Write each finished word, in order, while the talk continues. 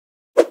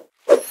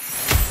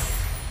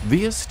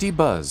VST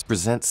Buzz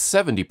presents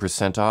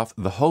 70% off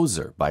the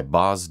Hoser by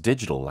Boz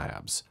Digital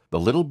Labs, the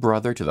little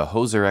brother to the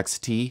Hoser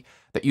XT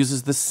that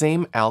uses the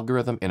same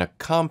algorithm in a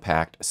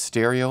compact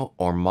stereo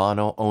or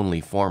mono-only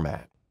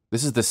format.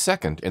 This is the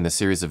second in the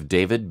series of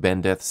David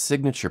Bendeth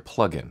signature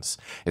plugins.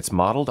 It's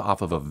modeled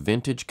off of a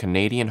vintage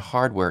Canadian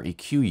hardware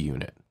EQ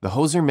unit. The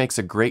Hoser makes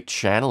a great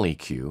channel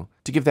EQ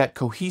to give that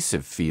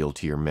cohesive feel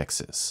to your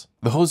mixes.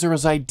 The Hoser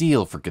is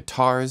ideal for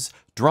guitars,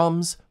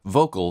 drums,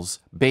 vocals,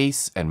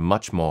 bass, and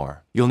much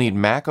more. You'll need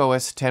Mac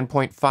OS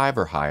 10.5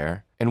 or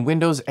higher, and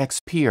Windows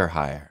XP or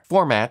higher.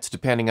 Formats,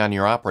 depending on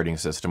your operating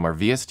system, are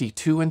VST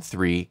 2 and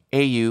 3,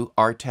 AU,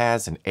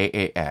 RTAS, and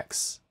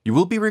AAX. You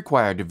will be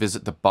required to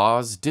visit the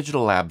Boz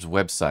Digital Labs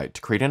website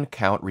to create an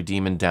account,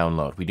 redeem, and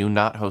download. We do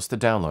not host the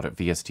download at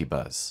VST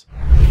Buzz.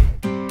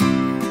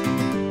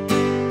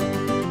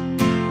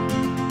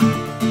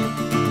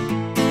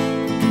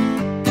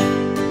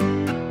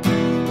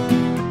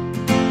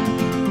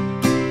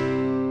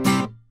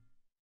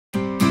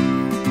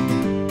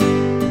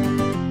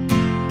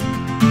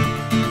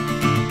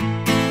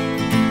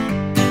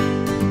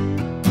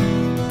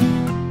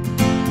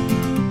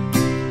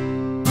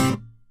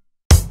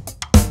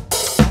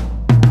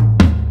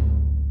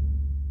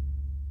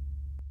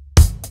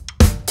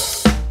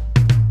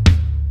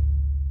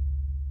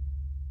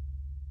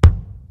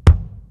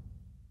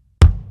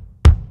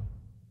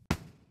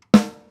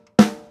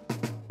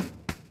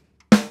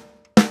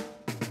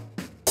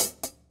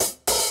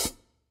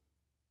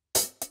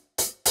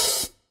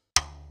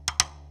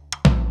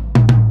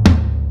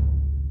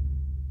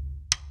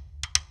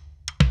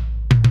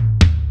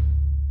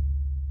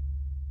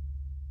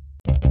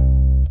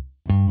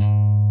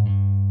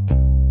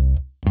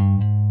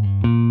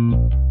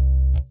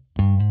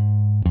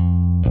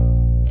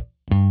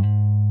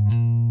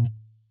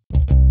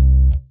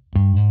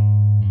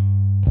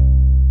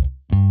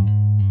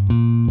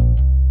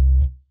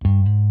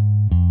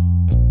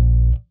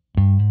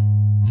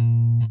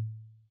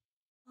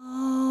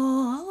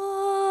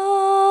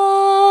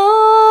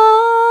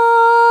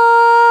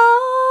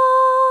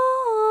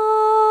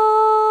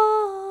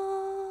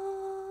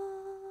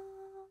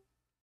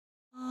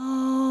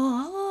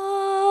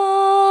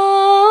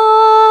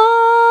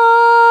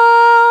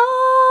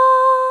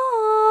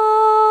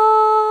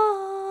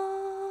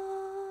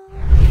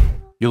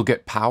 You'll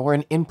get power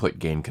and input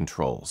gain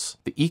controls.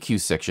 The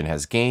EQ section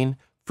has gain,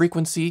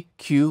 frequency,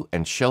 Q,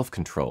 and shelf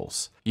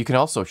controls. You can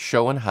also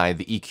show and hide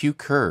the EQ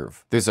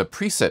curve. There's a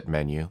preset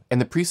menu,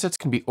 and the presets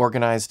can be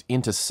organized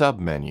into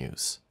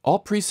sub-menus.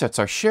 All presets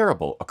are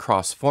shareable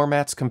across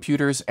formats,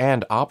 computers,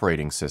 and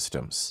operating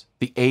systems.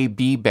 The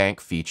A/B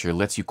bank feature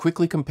lets you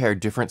quickly compare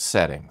different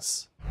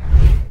settings.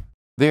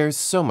 There's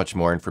so much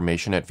more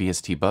information at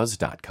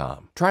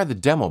vstbuzz.com. Try the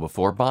demo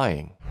before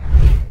buying.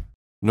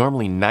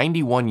 Normally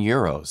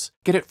 €91,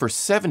 get it for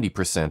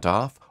 70%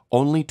 off,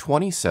 only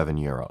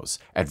 €27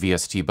 at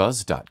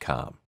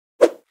vstbuzz.com.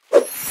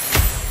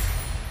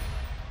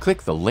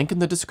 Click the link in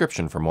the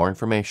description for more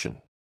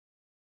information.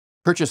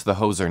 Purchase the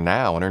Hoser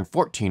now and earn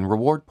 14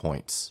 reward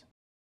points.